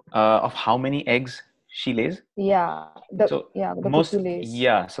of how many eggs she lays? The most cuckoo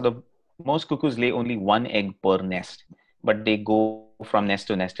lays. So the most cuckoos lay only one egg per nest, but they go from nest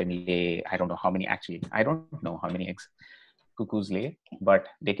to nest and lay, I don't know how many eggs cuckoos lay, but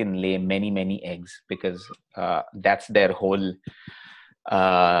they can lay many eggs because that's their whole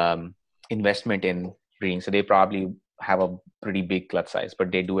investment in breeding. So they probably have a pretty big clutch size,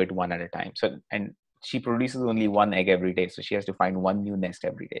 but they do it one at a time. So, and she produces only one egg every day, so she has to find one new nest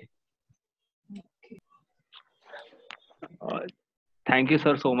every day. Thank you,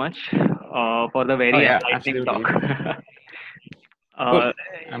 sir, so much for the very enlightening talk. Cool.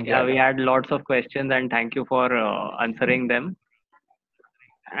 I'm glad. We had lots of questions, and thank you for answering them.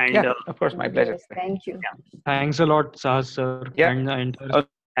 And yeah, of course, my pleasure. Yes, thank you. Thanks a lot, Sahas sir. Yeah. And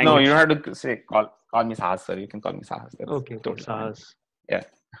no, you don't have to say call me Sahas sir. You can call me Sahas. That's okay, totally Sahas. fine. Yeah.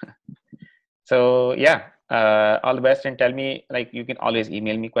 So yeah, all the best, and tell me, like, you can always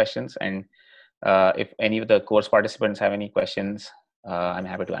email me questions, and if any of the course participants have any questions, I'm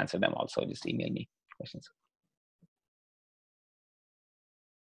happy to answer them also. Just email me questions.